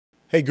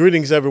Hey,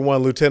 greetings,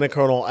 everyone. Lieutenant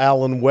Colonel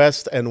Alan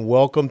West, and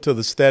welcome to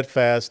the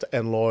Steadfast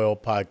and Loyal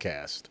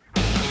podcast.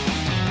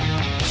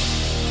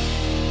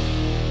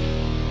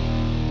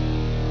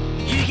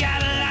 You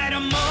gotta light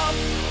 'em up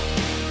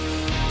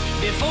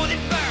before they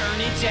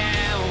burn it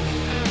down.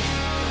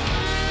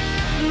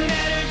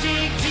 Better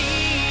dig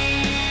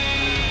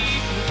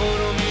deep,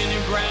 put 'em in the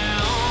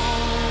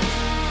ground.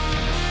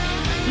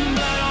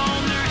 Blood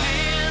on their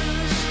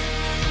hands,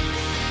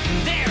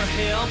 they're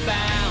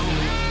hellbound.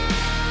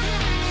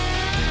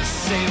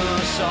 Save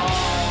us all.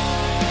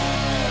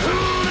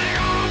 Ooh, they're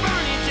gonna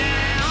burn it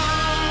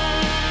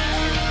down.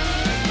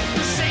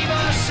 Save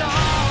us all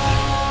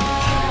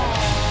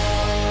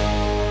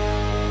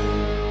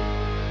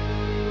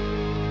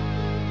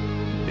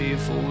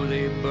before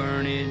they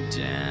burn it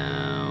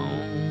down.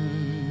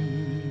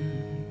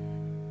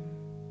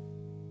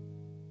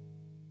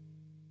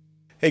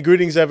 Hey,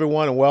 greetings,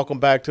 everyone, and welcome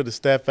back to the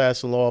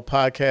Steadfast and Loyal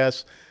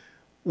podcast.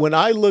 When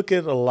I look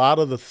at a lot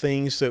of the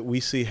things that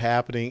we see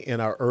happening in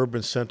our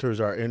urban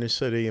centers, our inner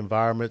city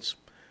environments,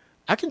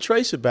 I can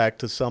trace it back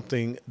to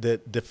something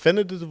that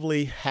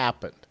definitively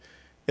happened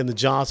in the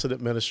Johnson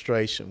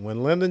administration.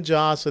 When Lyndon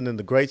Johnson and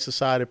the Great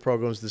Society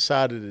programs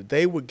decided that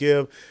they would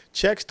give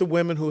checks to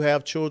women who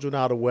have children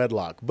out of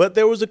wedlock. But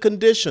there was a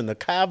condition, a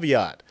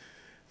caveat.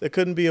 There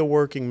couldn't be a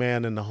working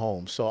man in the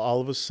home. So all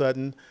of a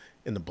sudden,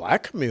 in the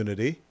black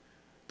community,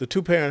 the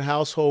two-parent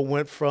household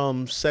went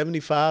from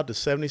 75 to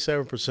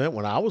 77%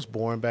 when I was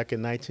born back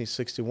in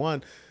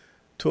 1961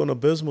 to an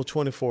abysmal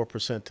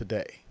 24%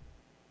 today.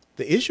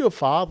 The issue of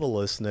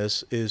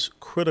fatherlessness is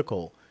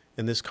critical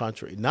in this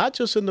country, not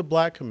just in the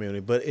black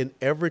community, but in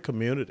every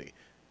community.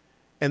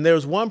 And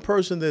there's one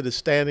person that is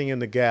standing in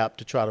the gap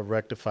to try to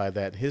rectify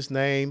that. His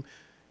name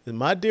is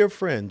my dear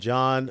friend,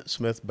 John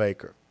Smith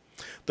Baker.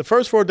 The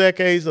first 4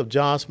 decades of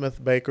John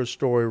Smith Baker's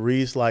story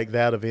reads like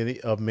that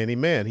of many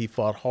men. He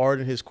fought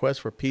hard in his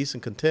quest for peace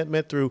and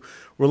contentment through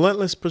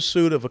relentless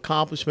pursuit of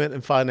accomplishment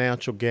and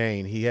financial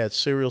gain. He had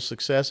serial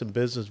success in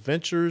business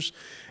ventures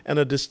and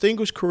a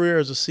distinguished career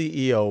as a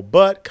CEO.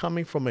 But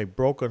coming from a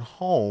broken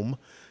home,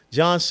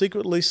 John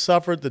secretly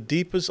suffered the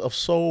deepest of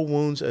soul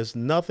wounds as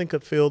nothing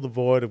could fill the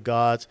void of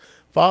God's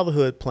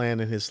fatherhood plan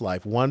in his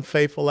life. One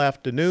fateful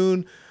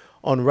afternoon,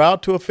 en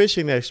route to a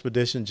fishing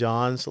expedition,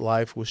 John's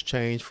life was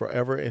changed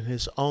forever in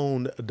his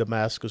own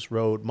Damascus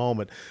Road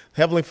moment.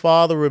 Heavenly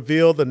Father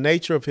revealed the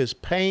nature of his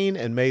pain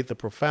and made the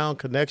profound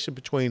connection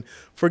between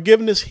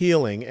forgiveness,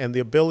 healing, and the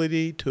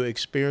ability to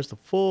experience the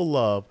full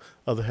love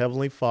of the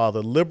Heavenly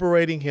Father,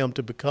 liberating him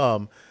to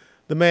become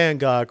the man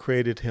God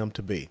created him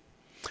to be.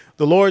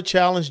 The Lord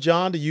challenged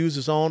John to use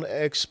his own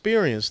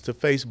experience to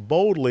face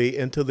boldly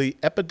into the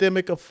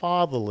epidemic of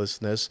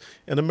fatherlessness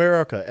in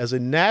America. As a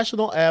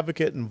national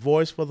advocate and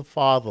voice for the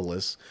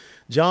fatherless,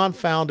 John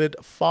founded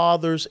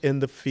Fathers in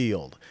the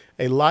Field,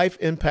 a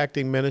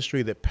life-impacting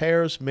ministry that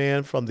pairs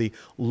men from the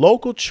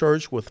local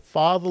church with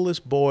fatherless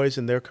boys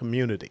in their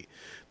community.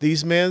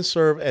 These men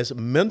serve as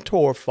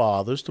mentor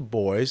fathers to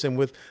boys, and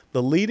with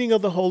the leading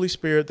of the Holy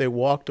Spirit, they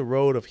walk the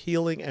road of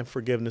healing and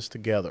forgiveness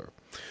together.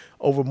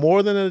 Over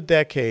more than a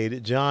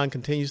decade, John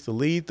continues to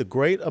lead the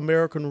Great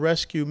American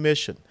Rescue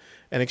Mission,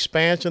 an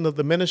expansion of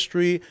the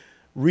ministry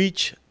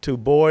reach to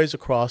boys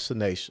across the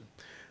nation.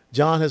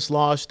 John has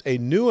launched a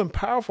new and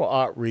powerful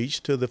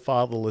outreach to the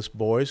fatherless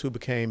boys who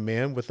became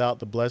men without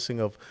the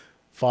blessing of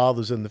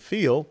Fathers in the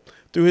Field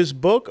through his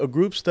book, a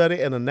group study,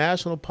 and a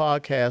national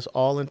podcast,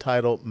 all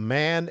entitled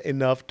Man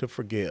Enough to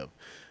Forgive.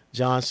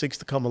 John seeks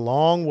to come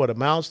along what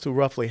amounts to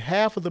roughly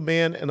half of the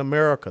men in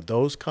America,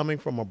 those coming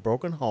from a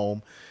broken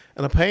home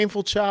and a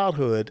painful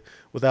childhood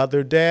without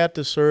their dad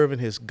to serve in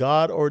his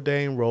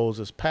God-ordained roles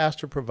as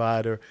pastor,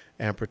 provider,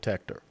 and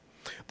protector.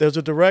 There's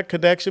a direct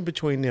connection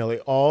between nearly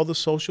all the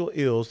social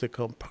ills that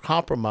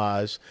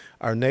compromise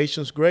our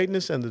nation's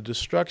greatness and the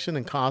destruction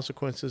and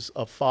consequences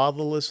of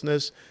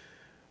fatherlessness.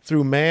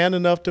 Through Man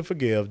Enough to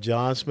Forgive,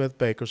 John Smith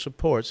Baker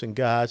supports and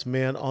guides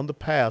men on the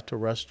path to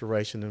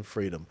restoration and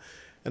freedom.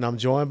 And I'm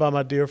joined by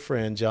my dear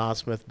friend, John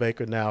Smith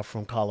Baker, now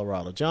from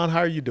Colorado. John, how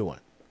are you doing?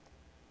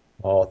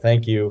 Oh,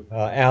 thank you.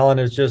 Alan,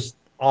 it's just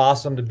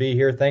awesome to be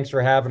here. Thanks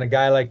for having a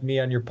guy like me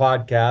on your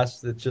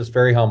podcast. It's just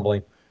very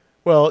humbling.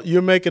 Well,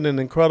 you're making an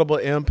incredible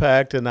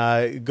impact, and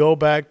I go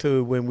back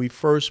to when we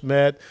first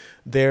met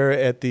there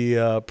at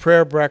the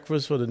prayer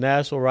breakfast for the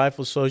National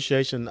Rifle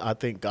Association, I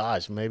think,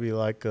 gosh, maybe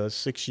like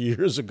 6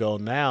 years ago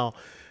now.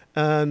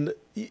 And,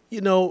 you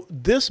know,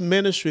 this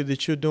ministry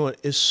that you're doing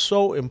is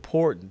so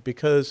important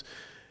because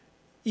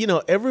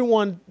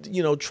everyone,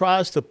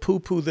 tries to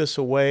poo-poo this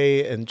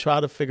away and try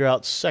to figure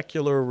out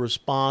secular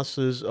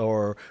responses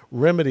or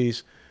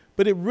remedies.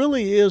 But it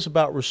really is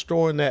about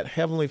restoring that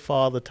Heavenly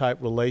Father type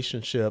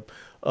relationship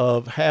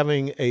of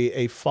having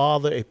a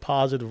father, a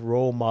positive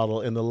role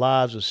model in the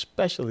lives,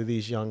 especially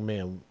these young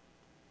men.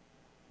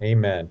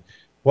 Amen.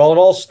 Well, it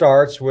all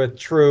starts with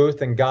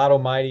truth, and God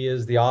Almighty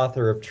is the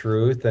author of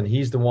truth, and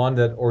He's the one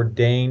that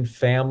ordained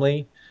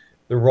family,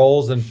 the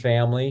roles in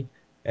family.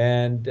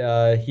 and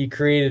he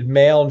created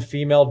male and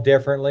female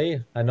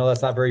differently. I know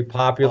that's not very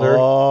popular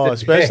Oh,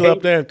 especially up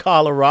today. there in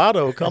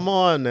Colorado. Come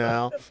on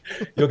now.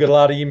 You'll get a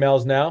lot of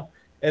emails now.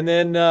 And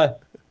then,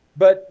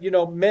 but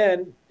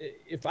men,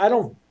 if I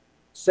don't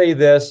say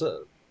this,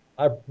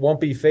 I won't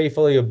be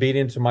faithfully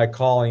obedient to my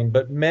calling.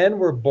 But men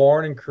were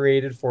born and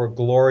created for a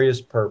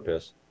glorious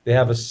purpose. They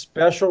have Hmm. a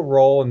special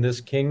role in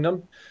this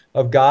kingdom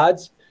of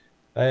God's,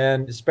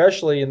 and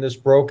especially in this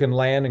broken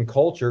land and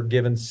culture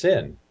given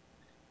sin.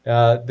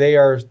 They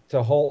are to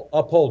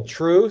uphold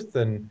truth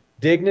and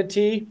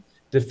dignity,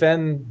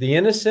 defend the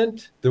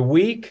innocent, the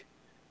weak,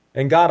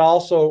 and God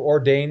also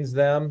ordains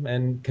them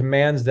and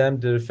commands them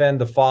to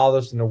defend the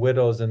fatherless and the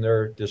widows in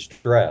their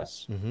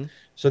distress. Hmm.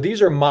 So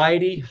these are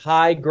mighty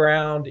high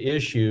ground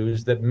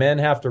issues that men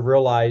have to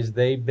realize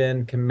they've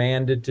been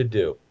commanded to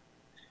do.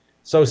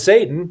 So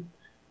Satan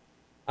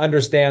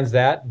understands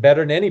that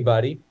better than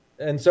anybody.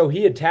 And so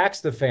he attacks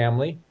the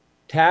family,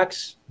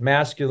 attacks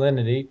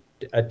masculinity,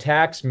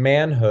 attacks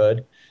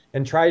manhood,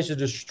 and tries to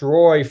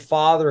destroy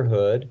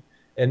fatherhood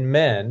and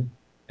men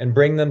and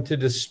bring them to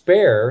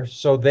despair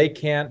so they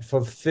can't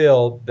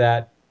fulfill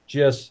that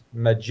just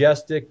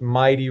majestic,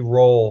 mighty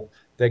role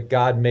that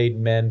God made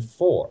men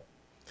for.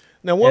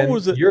 Now, what And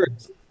was it?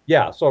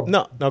 yeah, so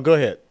No, no, go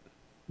ahead.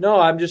 no,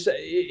 I'm just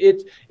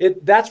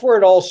that's where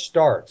it all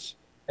starts.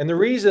 And the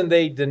reason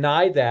they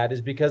deny that is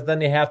because then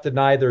they have to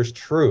deny there's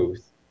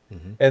truth,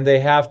 Hmm. and they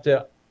have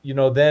to,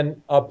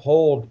 then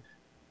uphold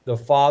the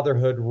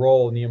fatherhood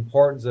role and the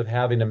importance of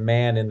having a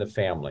man in the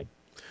family.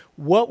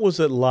 What was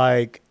it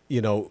like,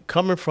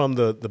 coming from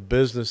the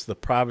business, the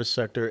private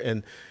sector,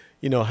 and,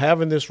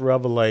 having this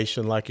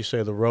revelation, like you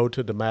say, the road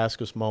to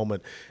Damascus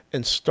moment,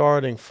 and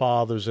starting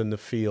fathers in the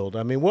field?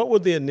 I mean, what were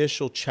the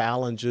initial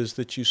challenges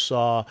that you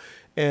saw,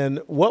 and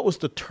what was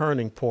the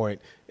turning point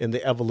in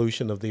the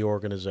evolution of the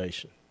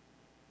organization?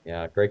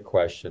 Yeah, great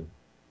question.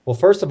 Well,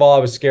 first of all, I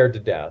was scared to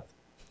death.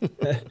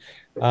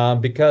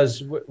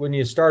 Because when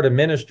you start a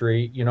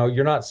ministry,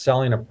 you're not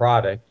selling a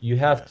product. You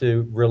have Yeah.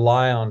 to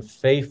rely on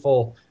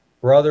faithful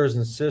brothers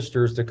and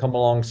sisters to come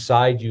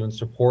alongside you and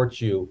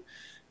support you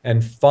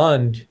and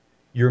fund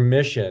your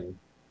mission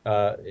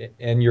uh,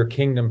 and your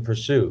kingdom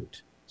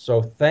pursuit.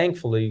 So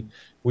thankfully,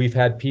 we've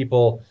had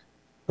people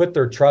put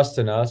their trust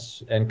in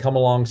us and come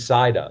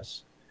alongside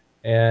us.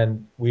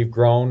 And we've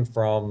grown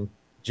from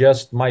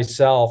just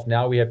myself.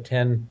 Now we have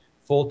 10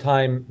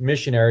 full-time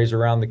missionaries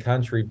around the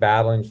country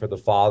battling for the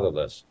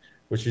fatherless,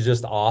 which is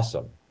just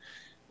awesome.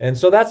 And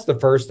so that's the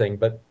first thing.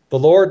 But the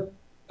Lord,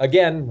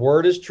 again,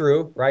 word is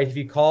true, right? If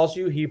he calls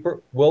you, he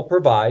will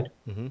provide.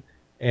 Hmm.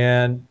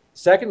 And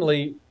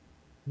secondly,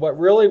 what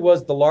really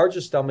was the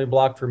largest stumbling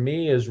block for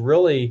me is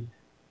really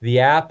the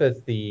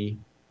apathy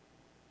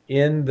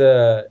in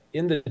the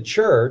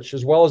church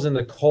as well as in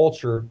the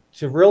culture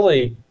to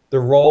really the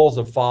roles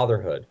of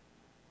fatherhood.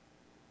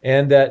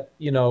 And that,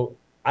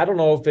 I don't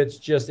know if it's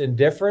just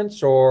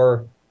indifference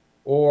or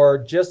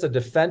just a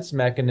defense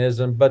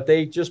mechanism, but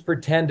they just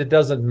pretend it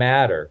doesn't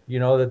matter,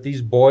 that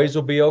these boys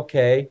will be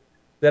okay,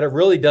 that it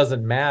really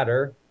doesn't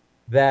matter,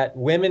 that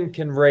women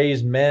can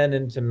raise men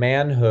into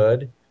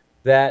manhood,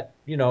 that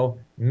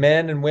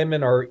men and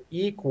women are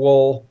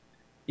equal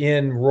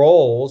in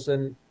roles,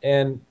 and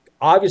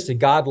obviously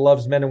God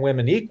loves men and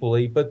women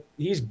equally, but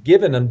he's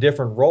given them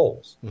different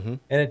roles. Hmm.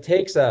 And it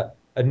takes a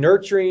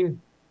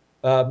nurturing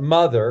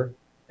mother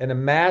and a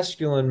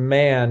masculine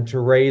man to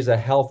raise a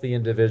healthy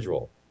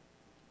individual.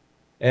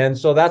 And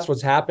so that's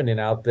what's happening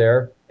out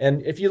there.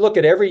 And if you look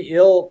at every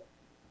ill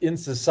in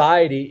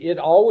society, it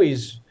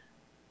always,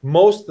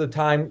 most of the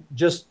time,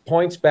 just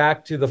points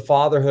back to the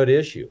fatherhood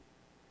issue.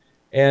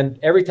 And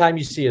every time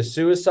you see a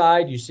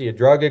suicide, you see a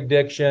drug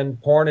addiction,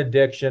 porn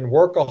addiction,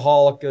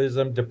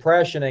 workaholism,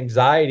 depression,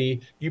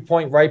 anxiety, you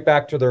point right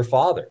back to their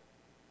father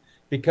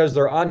because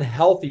they're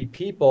unhealthy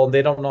people and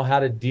they don't know how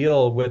to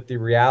deal with the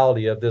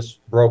reality of this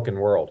broken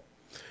world.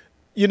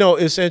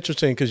 It's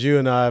interesting because you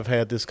and I have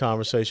had this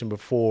conversation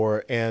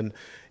before, and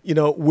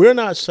we're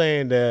not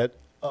saying that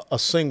a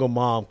single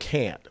mom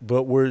can't,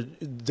 but we're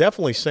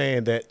definitely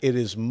saying that it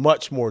is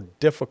much more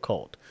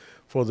difficult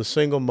for the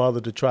single mother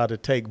to try to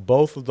take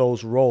both of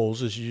those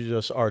roles, as you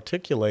just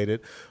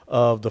articulated,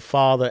 of the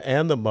father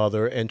and the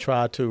mother, and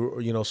try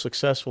to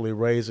successfully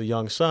raise a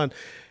young son.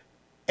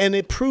 And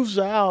it proves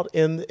out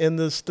in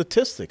the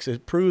statistics.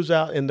 It proves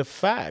out in the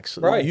facts.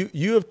 Right.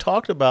 You have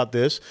talked about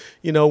this.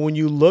 When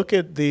you look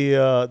at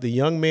the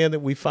young men that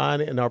we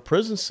find in our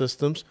prison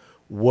systems,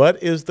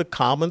 what is the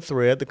common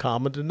thread, the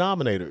common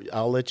denominator?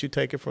 I'll let you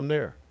take it from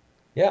there.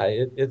 Yeah,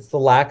 it's the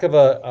lack of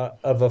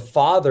a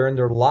father in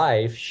their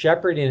life,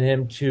 shepherding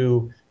him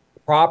to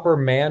proper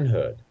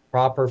manhood,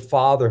 proper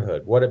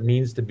fatherhood, what it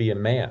means to be a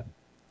man.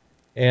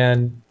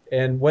 And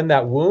when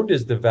that wound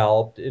is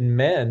developed in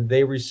men,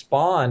 they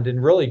respond in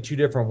really two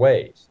different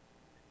ways.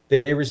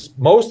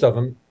 Most of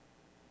them,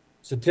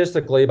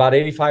 statistically, about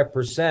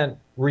 85%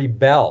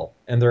 rebel,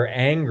 and they're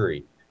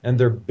angry and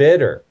they're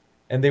bitter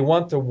and they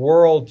want the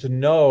world to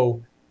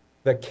know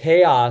the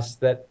chaos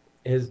that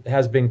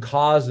has been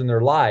caused in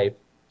their life.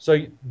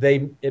 So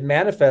it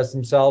manifests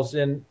themselves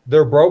in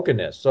their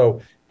brokenness. So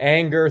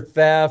anger,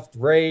 theft,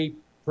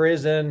 rape,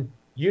 prison,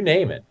 you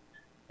name it.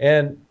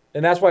 And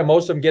that's why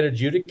most of them get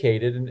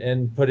adjudicated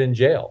and put in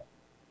jail.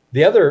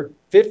 The other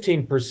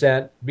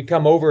 15%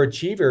 become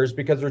overachievers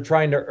because they're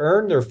trying to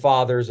earn their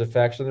father's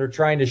affection. They're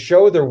trying to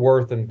show their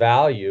worth and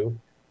value.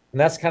 And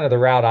that's kind of the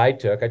route I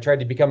took. I tried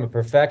to become a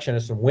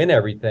perfectionist and win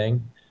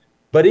everything.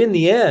 But in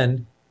the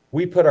end,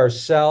 we put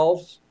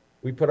ourselves,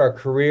 we put our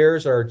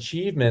careers, our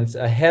achievements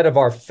ahead of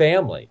our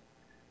family.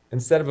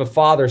 Instead of a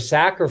father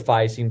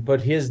sacrificing,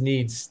 put his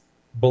needs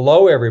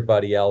below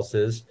everybody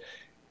else's,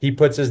 he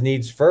puts his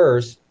needs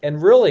first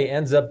and really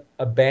ends up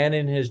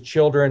abandoning his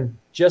children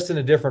just in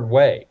a different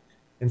way.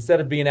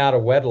 Instead of being out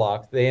of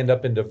wedlock, they end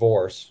up in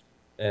divorce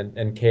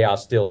and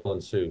chaos still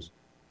ensues.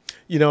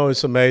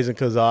 It's amazing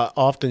because I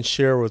often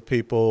share with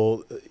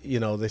people,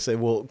 they say,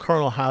 well,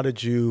 Colonel, how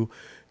did you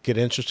get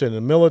interested in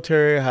the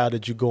military? How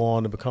did you go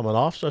on to become an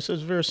officer? I said,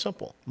 it's very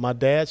simple. My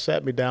dad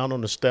sat me down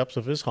on the steps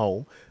of his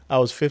home. I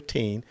was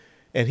 15,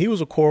 and he was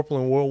a corporal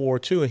in World War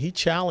II, and he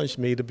challenged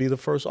me to be the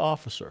first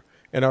officer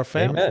in our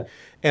family. Amen.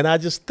 And I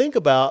just think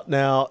about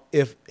now,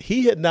 if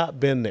he had not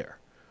been there,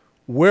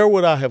 where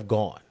would I have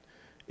gone?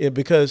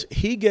 Because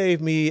he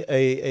gave me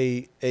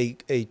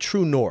a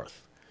true north.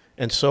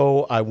 And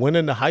so I went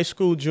into high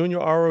school junior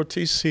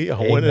ROTC. I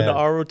went into Amen.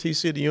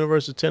 ROTC at the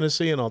University of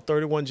Tennessee, and on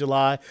 31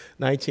 July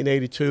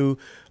 1982,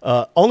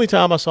 only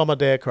time I saw my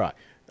dad cry,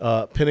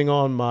 pinning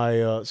on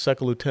my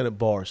second lieutenant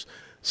bars.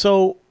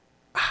 So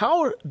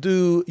how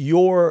do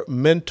your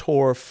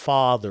mentor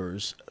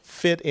fathers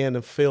fit in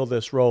and fill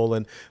this role?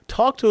 And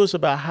talk to us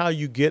about how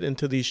you get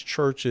into these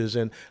churches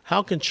and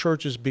how can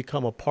churches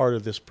become a part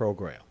of this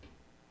program?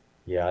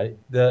 Yeah,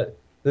 the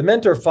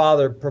mentor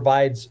father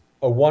provides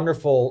a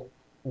wonderful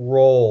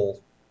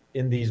role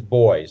in these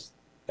boys.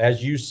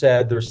 As you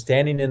said, they're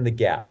standing in the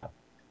gap.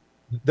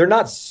 They're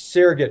not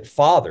surrogate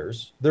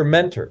fathers, they're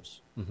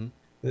mentors. Mm-hmm.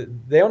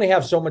 They only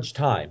have so much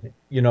time,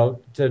 to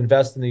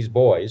invest in these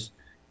boys.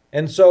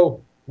 And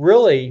so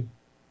really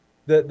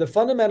the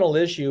fundamental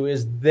issue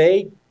is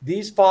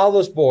these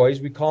fatherless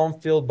boys, we call them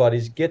field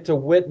buddies, get to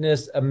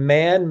witness a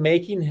man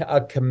making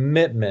a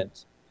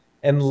commitment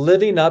and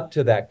living up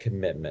to that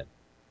commitment.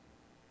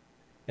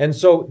 And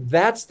so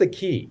that's the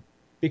key,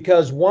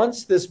 because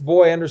once this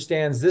boy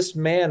understands this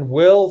man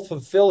will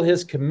fulfill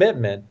his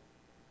commitment,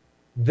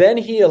 then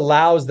he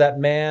allows that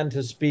man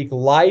to speak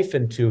life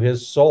into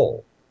his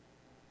soul.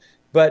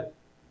 But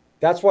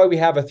that's why we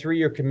have a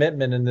 3-year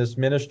commitment in this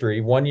ministry,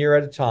 1 year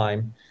at a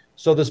time,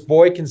 so this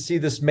boy can see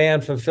this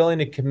man fulfilling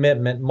a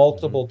commitment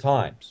multiple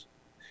times.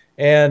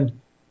 And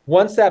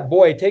once that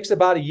boy, it takes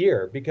about a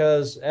year,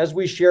 because as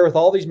we share with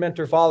all these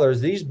mentor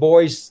fathers, these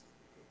boys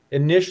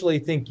initially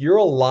think you're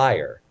a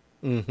liar.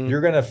 Mm-hmm.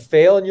 You're going to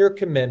fail in your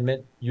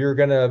commitment. You're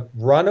going to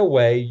run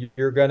away.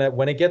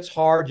 When it gets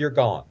hard, you're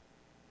gone.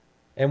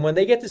 And when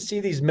they get to see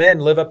these men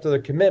live up to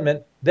their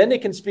commitment, then they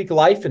can speak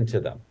life into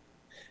them.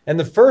 And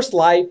the first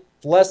life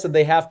lesson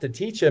they have to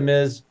teach him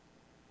is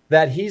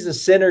that he's a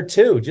sinner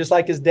too, just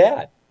like his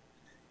dad.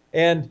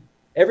 And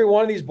every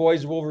one of these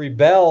boys will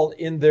rebel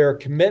in their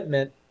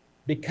commitment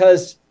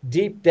because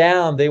deep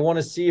down they want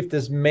to see if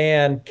this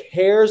man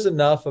cares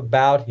enough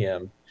about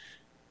him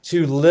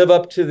to live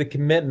up to the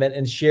commitment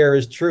and share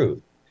his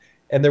truth.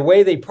 And the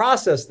way they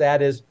process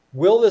that is,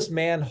 will this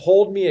man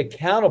hold me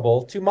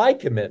accountable to my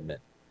commitment?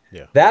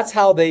 Yeah. That's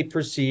how they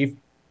perceive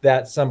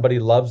that somebody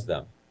loves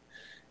them.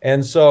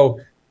 And so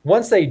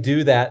once they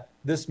do that,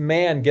 this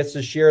man gets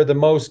to share the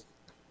most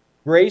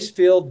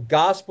grace-filled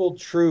gospel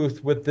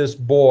truth with this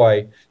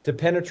boy to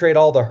penetrate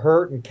all the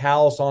hurt and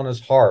callous on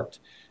his heart.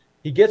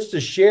 He gets to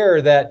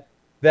share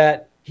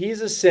that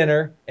he's a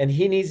sinner and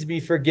he needs to be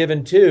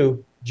forgiven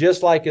too,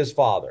 just like his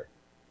father.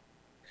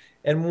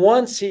 And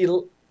once he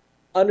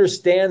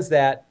understands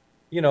that,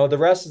 the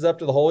rest is up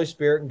to the Holy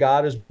Spirit and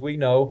God, as we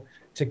know,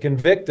 to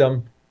convict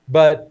him.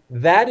 But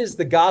that is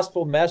the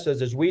gospel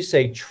message, as we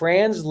say,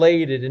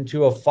 translated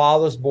into a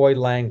fatherless boy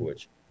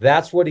language.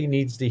 That's what he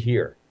needs to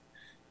hear.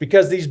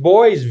 Because these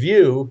boys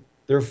view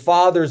their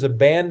father's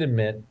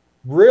abandonment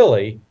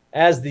really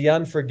as the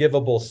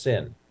unforgivable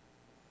sin.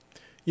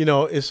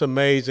 It's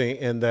amazing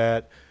in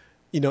that,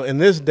 in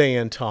this day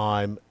and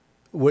time,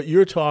 what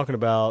you're talking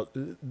about,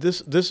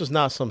 this is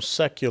not some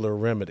secular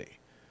remedy.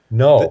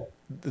 No.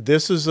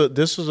 This is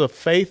a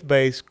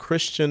faith-based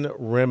Christian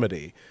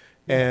remedy.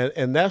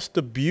 And that's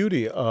the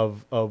beauty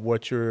of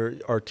what you're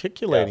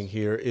articulating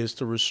here, is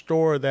to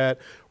restore that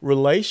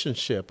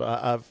relationship.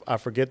 I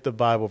forget the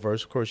Bible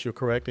verse. Of course, you're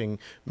correcting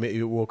me.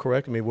 You will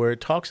correct me, where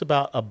it talks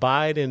about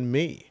abide in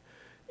me.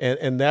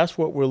 And that's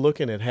what we're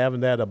looking at, having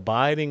that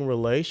abiding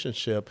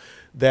relationship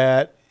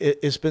that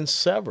it's been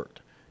severed.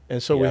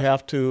 And so we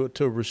have to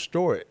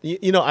restore it.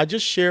 I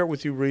just shared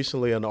with you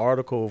recently an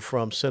article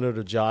from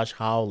Senator Josh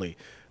Hawley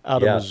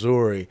out of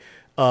Missouri,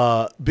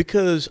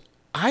 because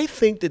I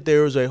think that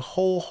there is a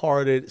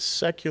wholehearted,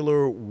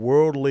 secular,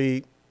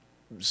 worldly,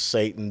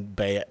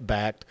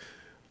 Satan-backed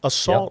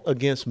assault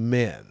against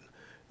men.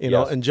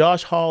 Yes. And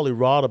Josh Hawley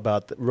wrote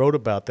about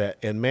that,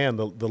 and man,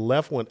 the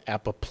left went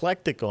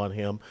apoplectic on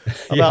him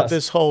about Yes.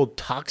 this whole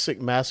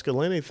toxic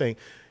masculinity thing.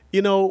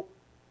 You know,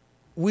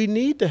 we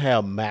need to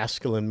have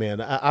masculine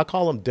men. I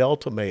call them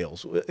delta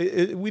males.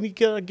 We need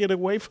to get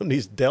away from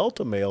these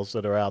delta males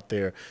that are out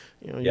there.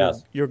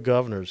 Yes. Your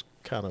governor's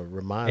kind of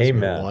reminds me of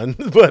Amen. one.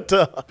 But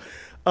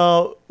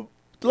uh,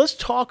 let's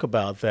talk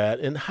about that.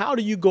 And how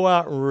do you go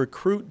out and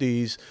recruit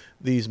these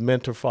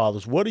mentor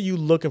fathers? What are you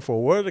looking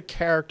for? What are the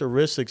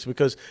characteristics?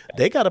 Because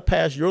they got to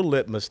pass your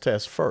litmus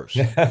test first.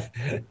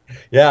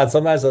 Yeah,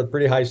 sometimes a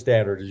pretty high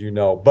standard, as you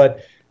know.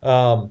 But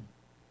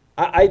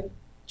I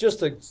just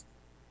to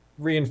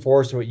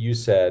reinforce what you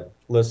said,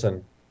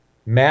 listen,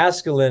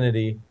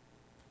 masculinity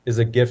is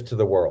a gift to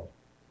the world.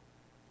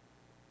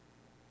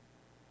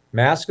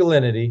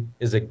 Masculinity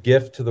is a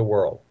gift to the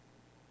world.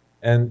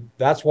 And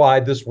that's why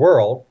this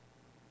world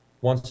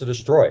wants to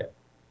destroy it.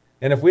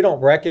 And if we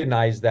don't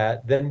recognize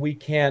that, then we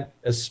can't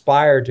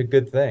aspire to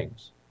good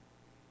things.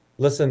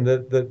 Listen,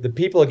 the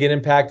people that get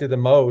impacted the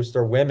most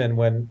are women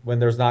when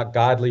there's not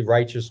godly,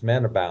 righteous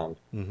men abound.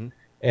 Mm-hmm.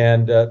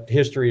 And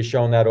history has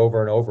shown that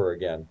over and over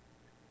again.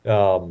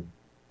 Um,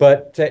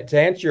 but to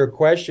answer your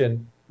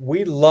question,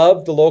 we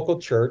love the local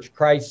church.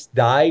 Christ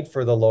died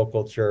for the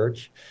local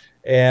church.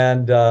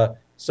 And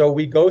so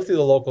we go through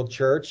the local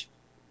church.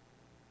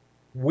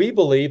 We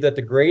believe that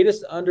the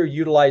greatest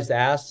underutilized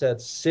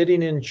assets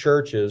sitting in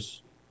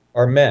churches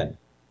are men.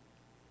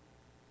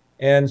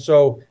 And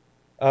so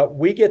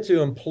we get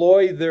to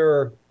employ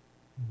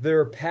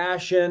their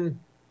passion,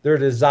 their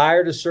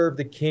desire to serve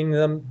the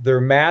kingdom, their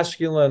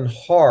masculine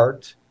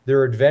heart,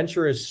 their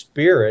adventurous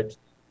spirit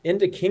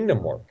into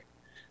kingdom work.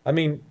 I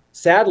mean,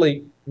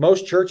 sadly,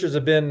 most churches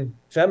have been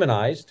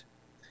feminized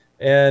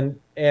and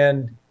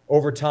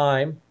over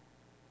time,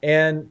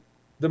 and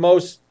the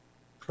most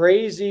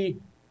crazy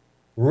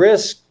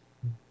risk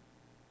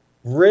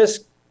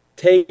risk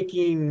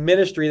taking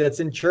ministry that's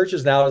in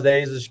churches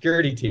nowadays is a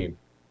security team.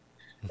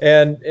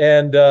 And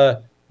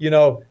you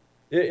know,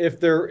 if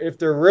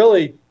they're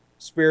really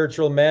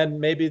spiritual men,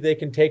 maybe they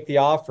can take the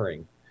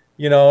offering,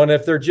 and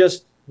if they're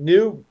just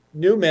new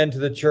men to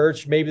the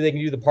church, maybe they can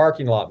do the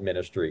parking lot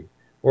ministry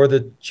or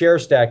the chair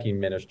stacking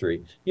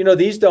ministry.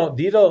 These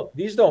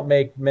don't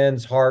make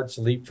men's hearts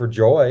leap for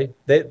joy.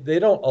 They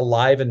don't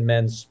aliven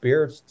men's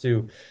spirits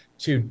to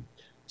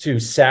to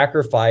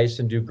sacrifice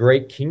and do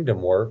great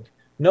kingdom work.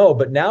 No,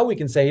 but now we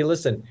can say, hey,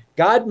 listen,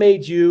 God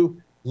made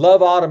you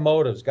love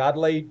automotives.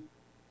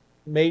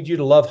 Made you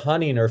to love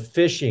hunting or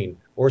fishing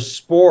or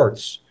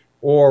sports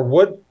or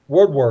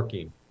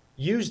woodworking.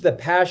 Use the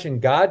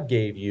passion God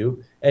gave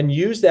you and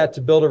use that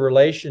to build a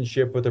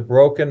relationship with a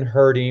broken,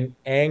 hurting,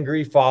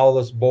 angry,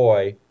 fatherless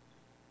boy.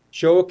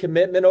 Show a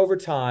commitment over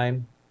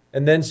time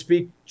and then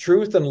speak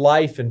truth and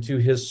life into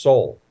his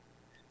soul.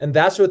 And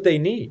that's what they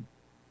need.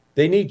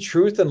 They need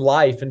truth and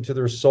life into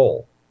their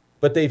soul.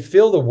 But they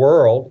feel the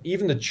world,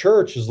 even the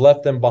church, has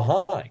left them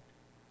behind.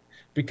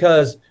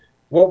 Because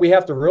what we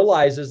have to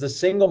realize is the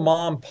single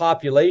mom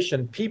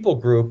population people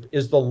group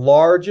is the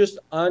largest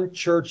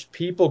unchurched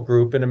people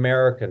group in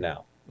America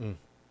now. Mm.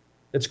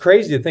 It's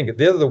crazy to think.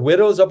 They're the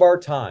widows of our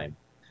time.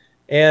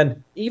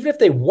 And even if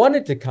they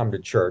wanted to come to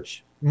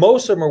church,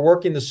 most of them are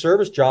working the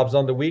service jobs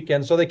on the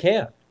weekend, so they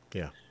can't.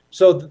 Yeah.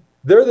 So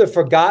they're the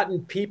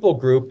forgotten people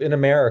group in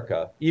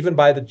America, even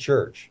by the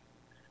church.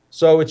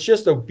 So it's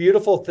just a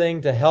beautiful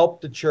thing to help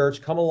the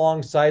church, come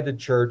alongside the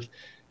church,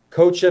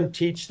 coach them,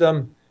 teach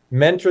them,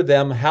 mentor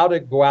them how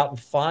to go out and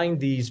find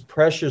these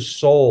precious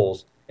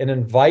souls and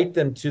invite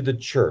them to the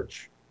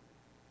church.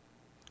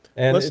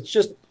 And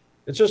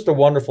it's just a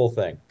wonderful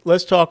thing.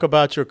 Let's talk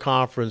about your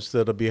conference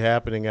that'll be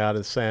happening out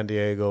in San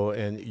Diego,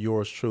 and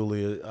yours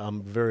truly.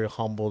 I'm very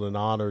humbled and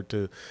honored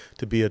to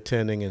be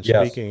attending and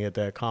speaking at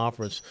that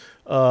conference.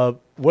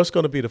 What's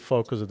going to be the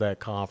focus of that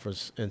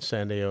conference in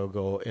San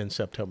Diego in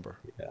September?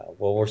 Yeah,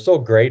 well, we're so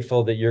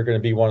grateful that you're going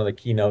to be one of the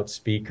keynote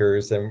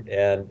speakers, and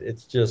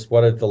it's just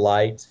what a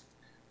delight.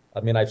 I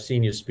mean, I've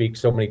seen you speak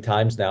so many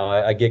times now.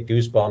 I get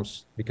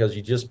goosebumps because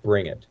you just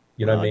bring it.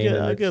 You know what I mean?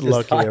 I get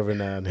lucky every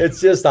now and then. It's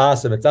just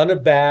awesome. It's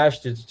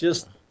unabashed. It's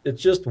just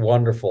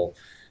wonderful.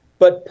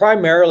 But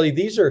primarily,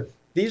 these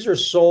are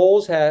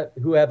souls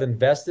who have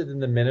invested in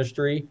the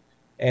ministry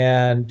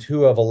and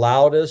who have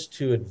allowed us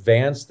to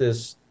advance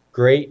this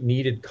great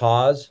needed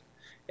cause.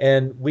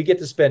 And we get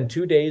to spend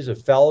 2 days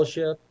of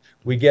fellowship.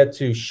 We get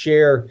to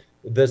share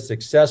the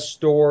success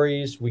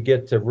stories. We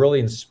get to really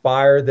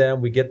inspire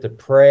them. We get to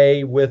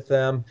pray with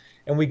them,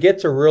 and we get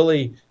to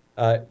really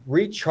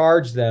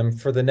recharge them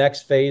for the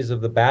next phase of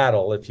the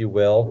battle, if you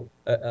will,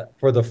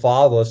 for the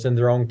fatherless in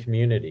their own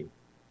community.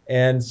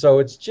 And so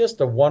it's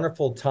just a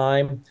wonderful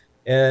time.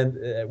 And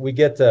we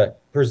get to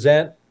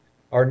present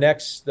our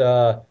next,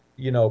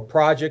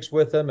 projects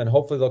with them. And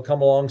hopefully they'll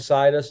come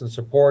alongside us and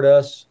support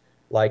us,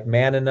 like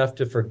Man Enough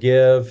to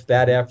Forgive,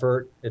 that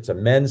effort. It's a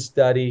men's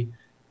study,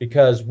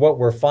 because what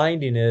we're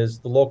finding is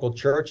the local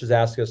church has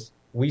asked us,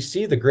 we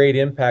see the great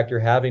impact you're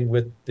having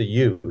with the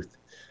youth,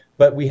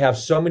 but we have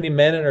so many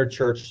men in our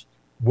church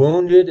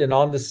wounded and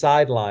on the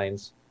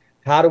sidelines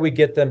how do we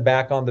get them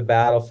back on the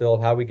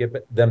battlefield? How do we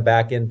get them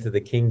back into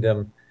the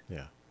kingdom,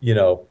 Yeah. you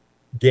know,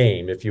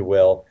 game, if you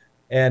will?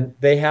 And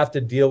they have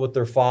to deal with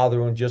their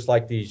fatherhood just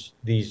like these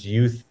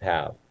youth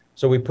have.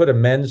 So we put a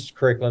men's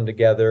curriculum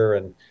together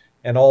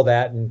and all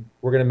that, and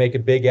we're going to make a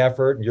big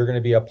effort, and you're going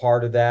to be a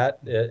part of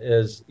that,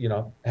 as you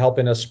know,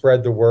 helping us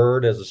spread the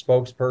word as a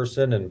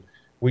spokesperson. And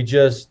we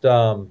just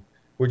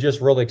we're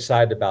just really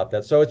excited about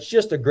that. So it's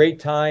just a great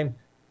time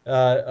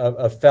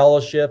of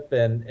fellowship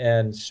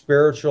and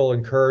spiritual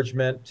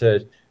encouragement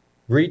to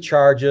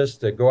recharge us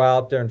to go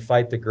out there and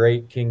fight the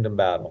great kingdom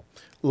battle.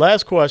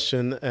 Last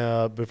question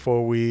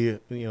before we,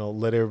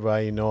 let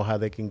everybody know how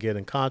they can get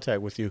in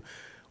contact with you.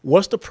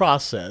 What's the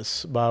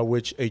process by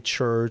which a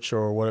church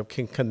or whatever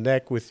can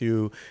connect with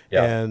you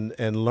Yeah.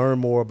 and learn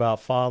more about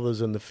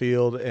fathers in the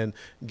field and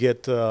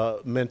get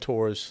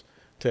mentors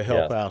to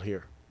help Yes. out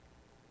here?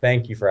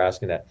 Thank you for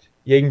asking that.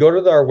 Yeah, you can go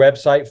to our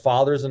website,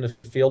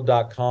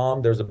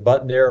 fathersinthefield.com. There's a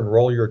button there,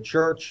 enroll your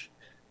church.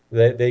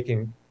 They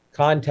can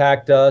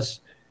contact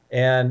us.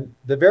 And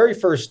the very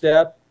first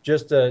step,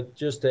 just to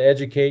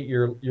educate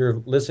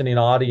your listening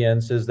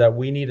audience, is that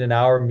we need an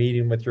hour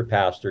meeting with your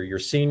pastor, your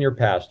senior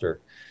pastor.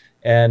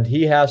 And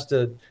he has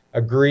to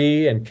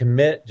agree and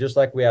commit, just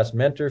like we ask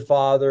mentor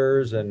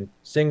fathers and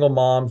single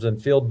moms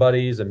and field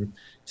buddies, and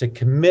to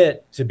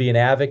commit to be an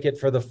advocate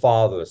for the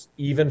fatherless,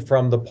 even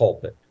from the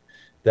pulpit,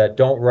 that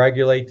don't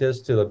regulate this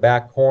to the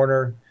back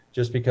corner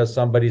just because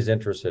somebody's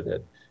interested in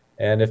it.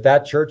 And if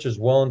that church is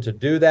willing to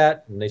do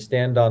that and they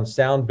stand on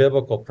sound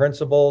biblical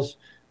principles,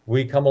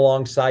 we come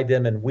alongside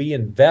them and we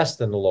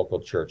invest in the local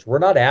church. We're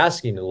not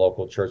asking the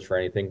local church for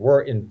anything.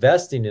 We're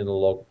investing in the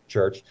local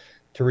church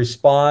to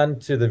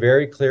respond to the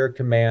very clear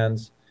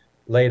commands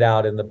laid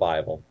out in the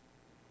Bible.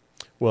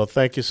 Well,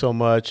 thank you so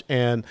much.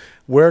 And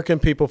where can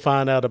people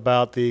find out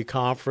about the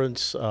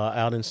conference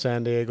out in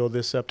San Diego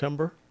this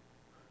September?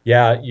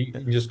 Yeah, you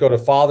can just go to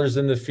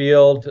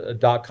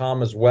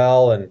fathersinthefield.com as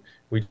well. And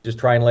we just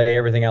try and lay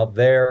everything out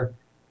there.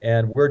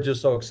 And we're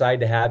just so excited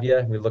to have you.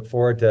 We look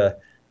forward to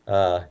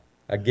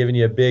giving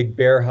you a big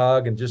bear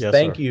hug and just Yes,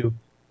 thank sir. you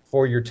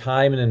for your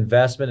time and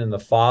investment in the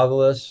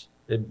fatherless.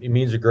 It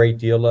means a great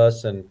deal to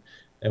us. And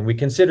we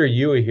consider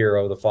you a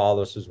hero of the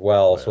fatherless as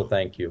well. So Well,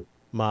 thank you.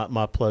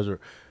 my pleasure.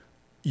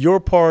 Your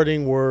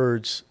parting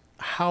words,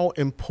 how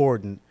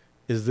important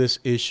is this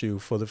issue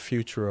for the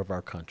future of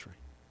our country?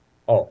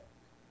 Oh,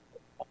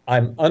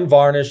 I'm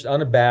unvarnished,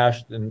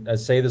 unabashed, and I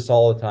say this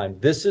all the time.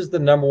 This is the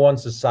number one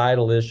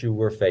societal issue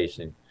we're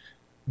facing.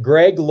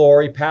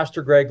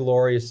 Pastor Greg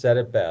Laurie has said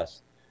it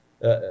best.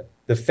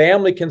 The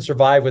family can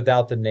survive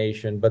without the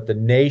nation, but the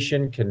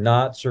nation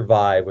cannot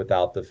survive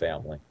without the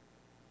family.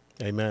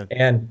 Amen.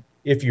 And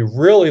if you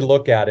really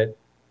look at it,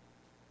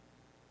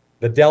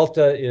 the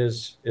delta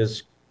is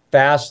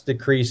fast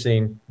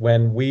decreasing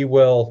when we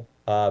will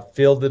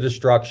feel the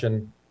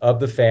destruction of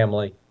the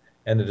family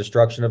and the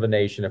destruction of a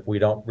nation if we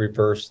don't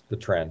reverse the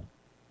trend.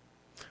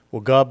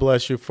 Well, God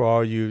bless you for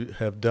all you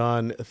have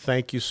done.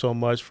 Thank you so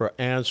much for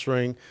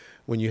answering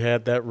when you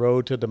had that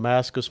road to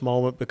Damascus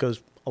moment,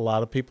 because a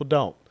lot of people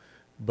don't.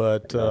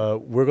 But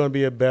we're going to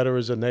be better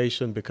as a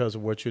nation because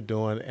of what you're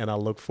doing, and I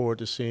look forward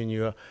to seeing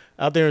you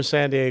out there in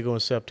San Diego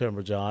in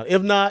September, John.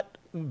 If not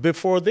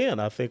before then,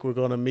 I think we're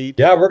going to meet.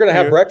 Yeah, we're going to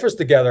have here. breakfast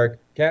together.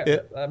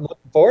 I'm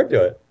looking forward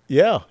to it.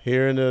 Yeah,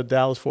 here in the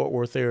Dallas-Fort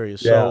Worth area.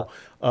 Yeah.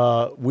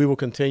 So we will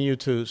continue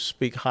to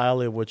speak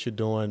highly of what you're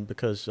doing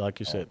because, like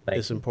you said, thank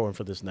it's you. important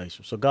for this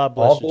nation. So God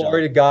bless All you, John.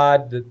 glory to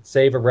God to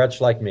save a wretch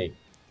like me.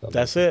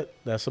 That's it.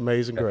 That's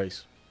amazing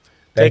grace.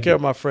 Thank Take care, you.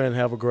 my friend.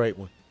 Have a great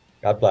one.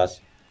 God bless.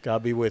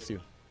 God be with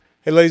you.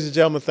 Hey, ladies and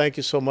gentlemen, thank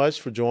you so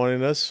much for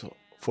joining us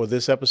for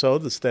this episode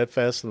of the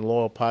Steadfast and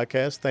Loyal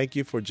podcast. Thank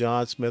you for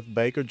John Smith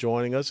Baker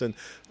joining us and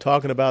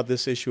talking about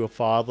this issue of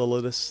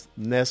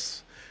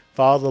fatherlessness,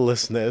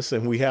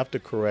 and we have to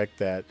correct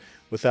that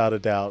without a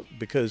doubt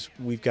because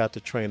we've got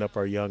to train up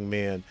our young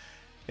men,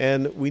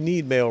 and we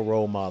need male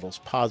role models,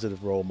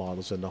 positive role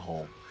models in the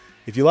home.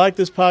 If you like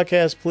this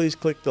podcast, please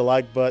click the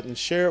like button,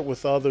 share it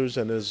with others,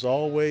 and as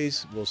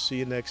always, we'll see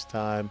you next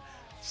time.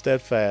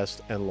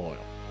 Steadfast and loyal.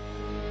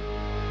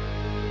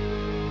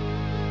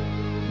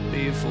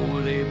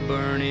 Before they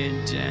burn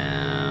it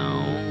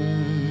down.